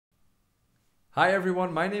Hi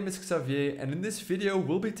everyone, my name is Xavier, and in this video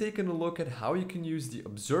we'll be taking a look at how you can use the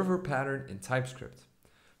observer pattern in TypeScript.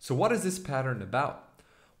 So what is this pattern about?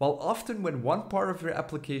 Well, often when one part of your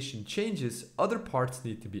application changes, other parts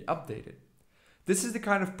need to be updated. This is the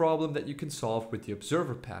kind of problem that you can solve with the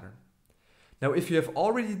observer pattern. Now, if you have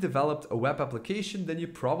already developed a web application, then you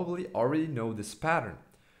probably already know this pattern.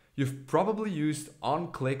 You've probably used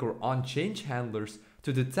onClick or onChange handlers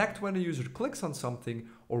to detect when a user clicks on something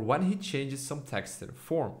or when he changes some text in a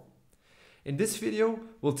form. In this video,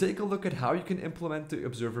 we'll take a look at how you can implement the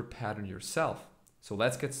observer pattern yourself. So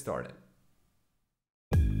let's get started.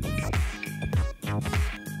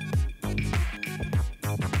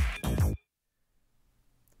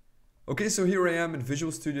 Okay, so here I am in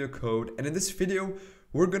Visual Studio Code, and in this video,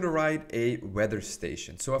 we're going to write a weather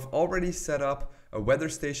station. So I've already set up a weather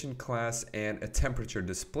station class and a temperature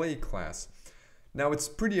display class. Now it's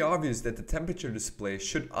pretty obvious that the temperature display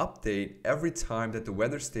should update every time that the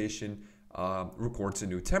weather station records a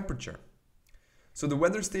new temperature. So the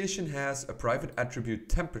weather station has a private attribute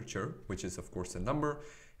temperature, which is of course a number,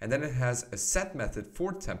 and then it has a set method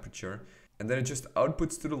for temperature, and then it just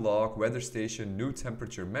outputs to the log weather station new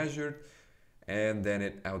temperature measured, and then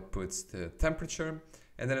it outputs the temperature,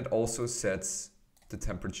 and then it also sets the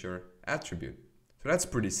temperature attribute. So that's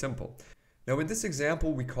pretty simple. Now in this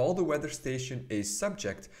example, we call the weather station a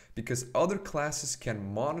subject because other classes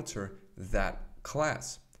can monitor that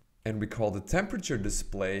class. And we call the temperature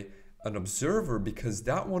display an observer because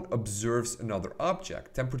that one observes another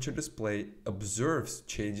object. Temperature display observes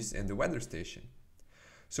changes in the weather station.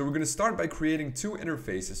 So we're going to start by creating two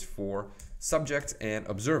interfaces for subject and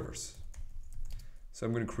observers. So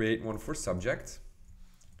I'm going to create one for subject,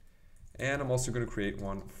 and I'm also going to create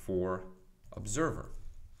one for observer.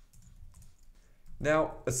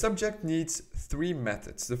 Now, a subject needs three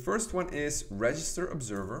methods. The first one is register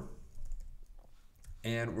observer,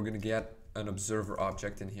 and we're going to get an observer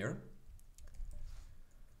object in here.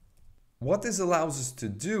 What this allows us to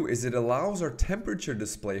do is it allows our temperature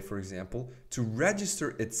display, for example, to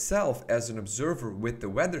register itself as an observer with the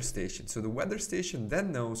weather station. So the weather station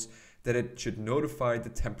then knows that it should notify the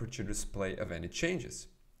temperature display of any changes.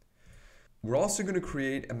 We're also going to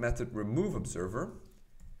create a method remove observer,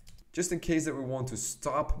 just in case that we want to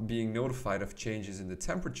stop being notified of changes in the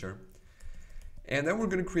temperature. And then we're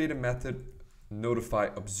going to create a method notify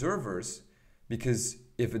observers, because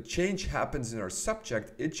if a change happens in our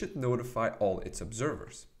subject, it should notify all its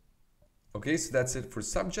observers. Okay, so that's it for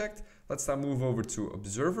subject. Let's now move over to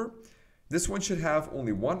observer. This one should have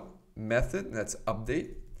only one method, and that's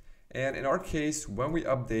update. And in our case, when we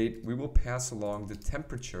update, we will pass along the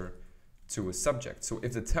temperature to a subject. So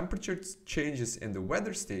if the temperature changes in the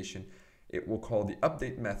weather station, it will call the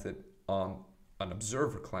update method on an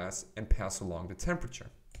observer class and pass along the temperature.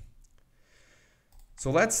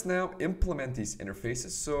 So let's now implement these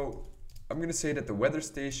interfaces. So I'm going to say that the weather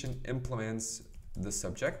station implements the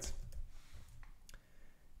subject.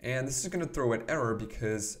 And this is going to throw an error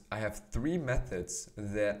because I have three methods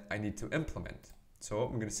that I need to implement. So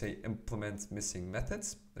I'm going to say implement missing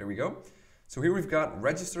methods. There we go. So here we've got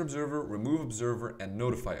register observer, remove observer, and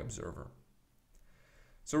notify observer.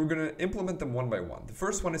 So we're going to implement them one by one. The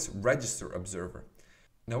first one is register observer.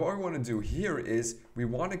 Now what we want to do here is we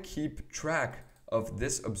want to keep track of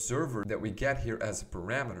this observer that we get here as a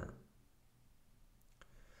parameter.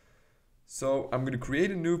 So I'm going to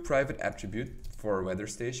create a new private attribute for our weather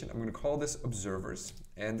station. I'm going to call this observers,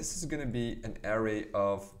 and this is going to be an array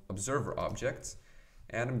of observer objects,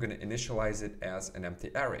 and I'm going to initialize it as an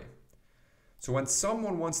empty array. So when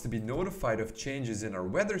someone wants to be notified of changes in our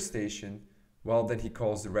weather station, well, then he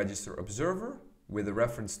calls the register observer with a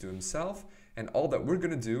reference to himself, and all that we're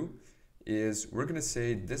going to do is we're going to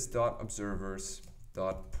say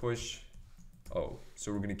this.observers.push O.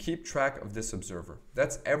 So we're going to keep track of this observer.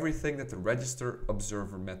 That's everything that the register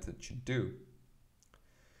observer method should do.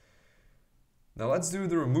 Now let's do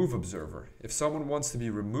the remove observer. If someone wants to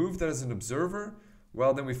be removed as an observer,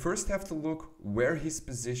 well, then we first have to look where he's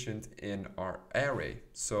positioned in our array.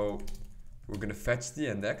 So we're going to fetch the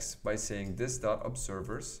index by saying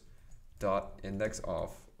this.observers.index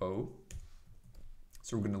of O.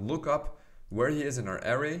 So we're going to look up where he is in our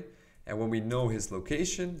array, and when we know his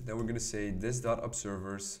location, then we're going to say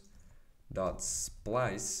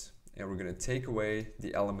this.observers.splice, and we're going to take away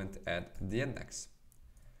the element at the index.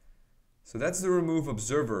 So that's the remove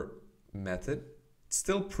observer method. It's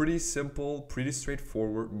still pretty simple, pretty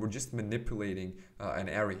straightforward. We're just manipulating an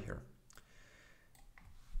array here.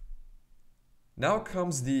 Now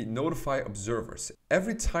comes the notify observers.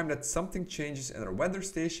 Every time that something changes in our weather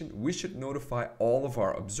station, we should notify all of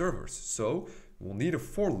our observers. So we'll need a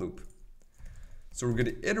for loop. So we're going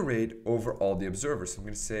to iterate over all the observers. So I'm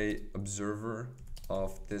going to say observer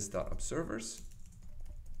of this dot observers.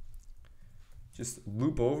 Just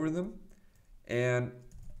loop over them, and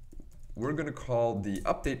we're going to call the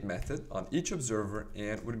update method on each observer,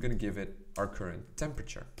 and we're going to give it our current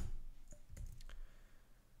temperature.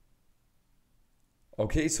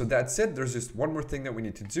 Okay, so that's it. There's just one more thing that we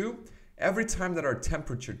need to do. Every time that our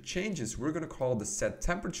temperature changes, we're going to call the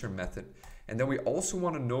setTemperature method, and then we also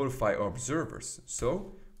want to notify our observers.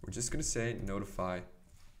 So we're just going to say notify.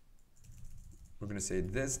 We're going to say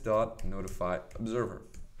this dot notify observer.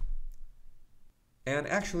 And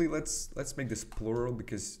actually, let's make this plural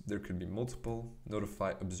because there could be multiple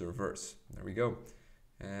notify observers. There we go.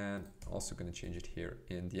 And also going to change it here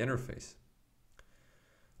in the interface.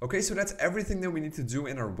 Okay, so that's everything that we need to do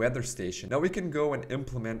in our weather station. Now we can go and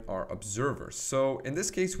implement our observers. So in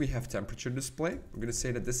this case, we have temperature display. We're going to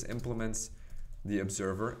say that this implements the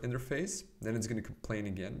observer interface. Then it's going to complain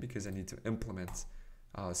again because I need to implement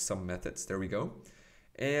some methods. There we go.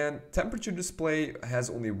 And temperature display has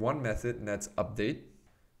only one method, and that's update.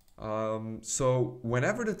 So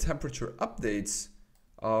whenever the temperature updates,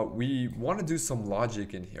 we want to do some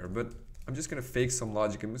logic in here, but I'm just going to fake some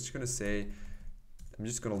logic. I'm just going to say, I'm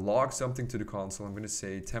just going to log something to the console. I'm going to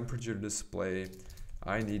say temperature display.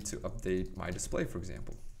 I need to update my display, for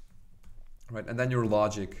example. Right, and then your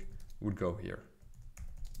logic would go here.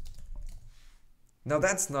 Now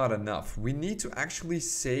that's not enough. We need to actually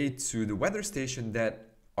say to the weather station that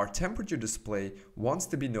our temperature display wants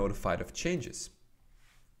to be notified of changes.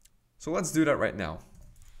 So let's do that right now.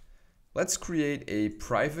 Let's create a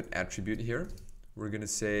private attribute here. We're going to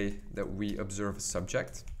say that we observe a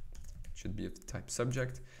subject. It should be of the type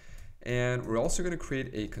subject. And we're also going to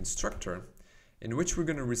create a constructor in which we're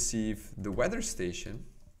going to receive the weather station,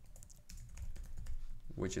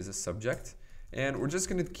 which is a subject. And we're just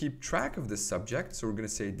going to keep track of this subject. So we're going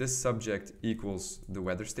to say this subject equals the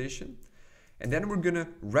weather station. And then we're going to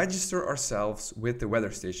register ourselves with the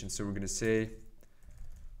weather station. So we're going to say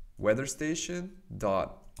weather station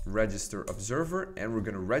dot register observer, and we're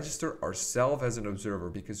going to register ourselves as an observer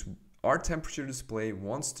because our temperature display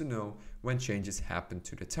wants to know when changes happen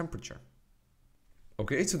to the temperature.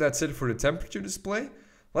 Okay, so that's it for the temperature display.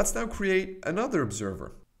 Let's now create another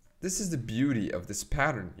observer. This is the beauty of this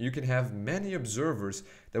pattern. You can have many observers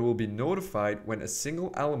that will be notified when a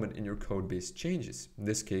single element in your code base changes. In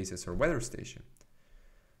this case, it's our weather station.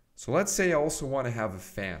 So let's say I also want to have a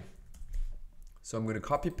fan. So I'm going to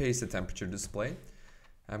copy paste the temperature display.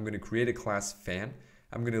 I'm going to create a class fan.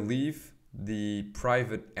 I'm going to leave the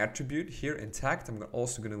private attribute here intact. I'm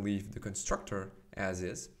also going to leave the constructor as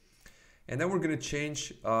is. And then we're going to change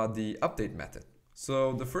the update method.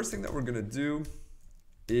 So the first thing that we're going to do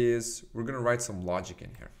is we're going to write some logic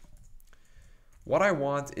in here. What I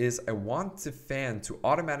want is I want the fan to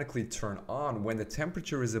automatically turn on when the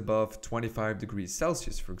temperature is above 25 degrees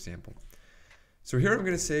Celsius, for example. So here I'm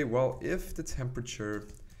going to say, well, if the temperature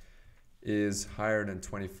is higher than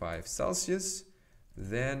 25 Celsius,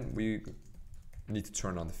 then we need to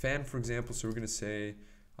turn on the fan, for example. So we're going to say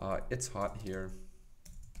it's hot here,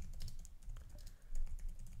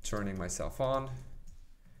 turning myself on.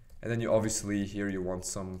 And then you obviously here you want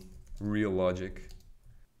some real logic,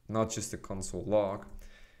 not just a console log.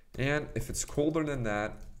 And if it's colder than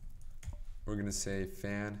that, we're going to say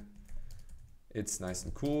fan, it's nice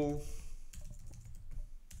and cool.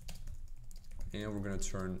 And we're going to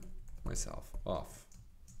turn myself off.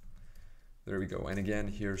 There we go. And again,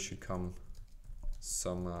 here should come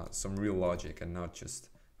some real logic and not just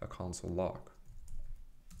a console log.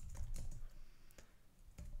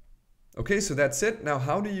 Okay, so that's it. Now,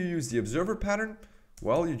 how do you use the observer pattern?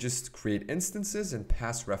 Well, you just create instances and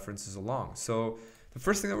pass references along. So the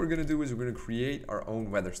first thing that we're going to do is we're going to create our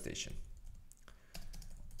own weather station.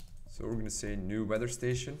 So we're going to say new weather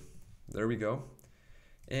station. There we go.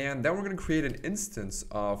 And then we're going to create an instance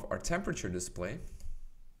of our temperature display.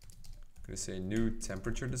 I'm going to say new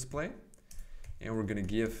temperature display. And we're going to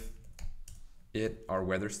give it our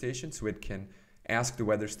weather station so it can ask the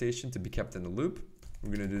weather station to be kept in the loop.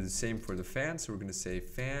 We're going to do the same for the fan. So we're going to say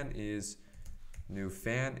fan is new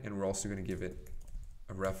fan, and we're also going to give it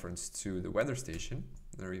a reference to the weather station.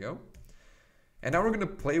 There we go. And now we're going to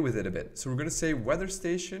play with it a bit. So we're going to say weather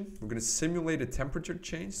station. We're going to simulate a temperature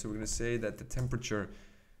change. So we're going to say that the temperature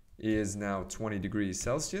is now 20 degrees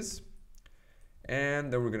Celsius.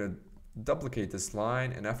 And then we're going to duplicate this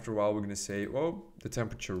line. And after a while, we're going to say, oh, the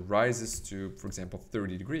temperature rises to, for example,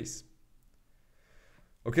 30 degrees.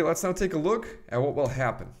 Okay, let's now take a look at what will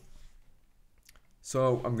happen.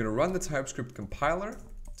 So I'm going to run the TypeScript compiler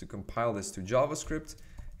to compile this to JavaScript,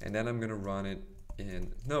 and then I'm going to run it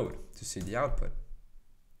in Node to see the output.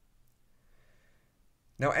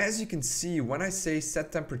 Now, as you can see, when I say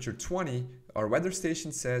set temperature 20, our weather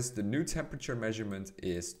station says the new temperature measurement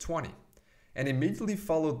is 20. And immediately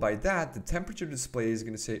followed by that, the temperature display is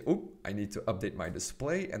going to say, oh, I need to update my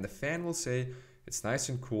display. And the fan will say, it's nice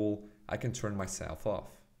and cool, I can turn myself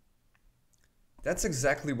off. That's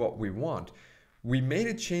exactly what we want. We made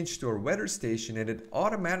a change to our weather station and it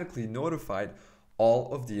automatically notified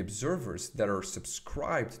all of the observers that are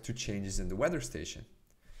subscribed to changes in the weather station.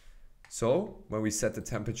 So when we set the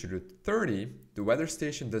temperature to 30, the weather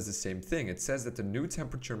station does the same thing. It says that the new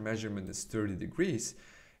temperature measurement is 30 degrees,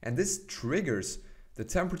 and this triggers the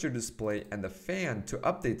temperature display and the fan to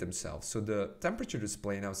update themselves. So the temperature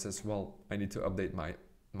display now says, well, I need to update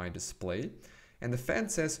my display. And the fan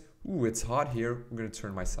says, ooh, it's hot here, I'm going to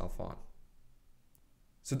turn myself on.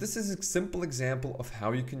 So this is a simple example of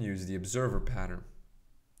how you can use the observer pattern.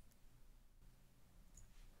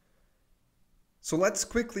 So let's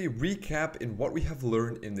quickly recap in what we have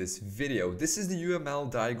learned in this video. This is the UML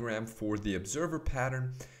diagram for the observer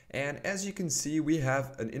pattern. And as you can see, we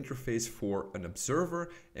have an interface for an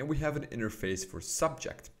observer and we have an interface for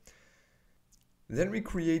subject. Then we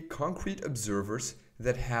create concrete observers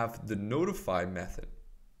that have the notify method.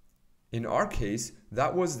 In our case,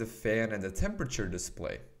 that was the fan and the temperature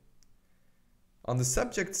display. On the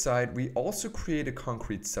subject side, we also create a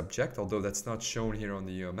concrete subject, although that's not shown here on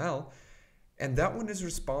the UML. And that one is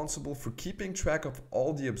responsible for keeping track of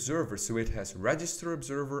all the observers. So it has register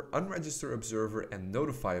observer, unregister observer, and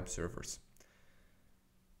notify observers.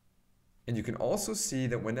 And you can also see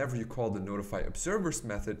that whenever you call the notify observers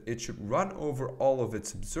method, it should run over all of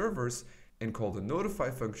its observers and call the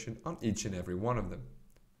notify function on each and every one of them.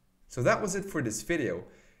 So that was it for this video.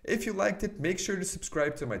 If you liked it, make sure to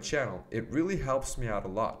subscribe to my channel. It really helps me out a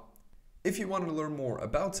lot. If you want to learn more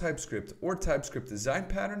about TypeScript or TypeScript design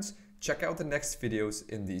patterns, check out the next videos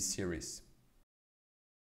in these series.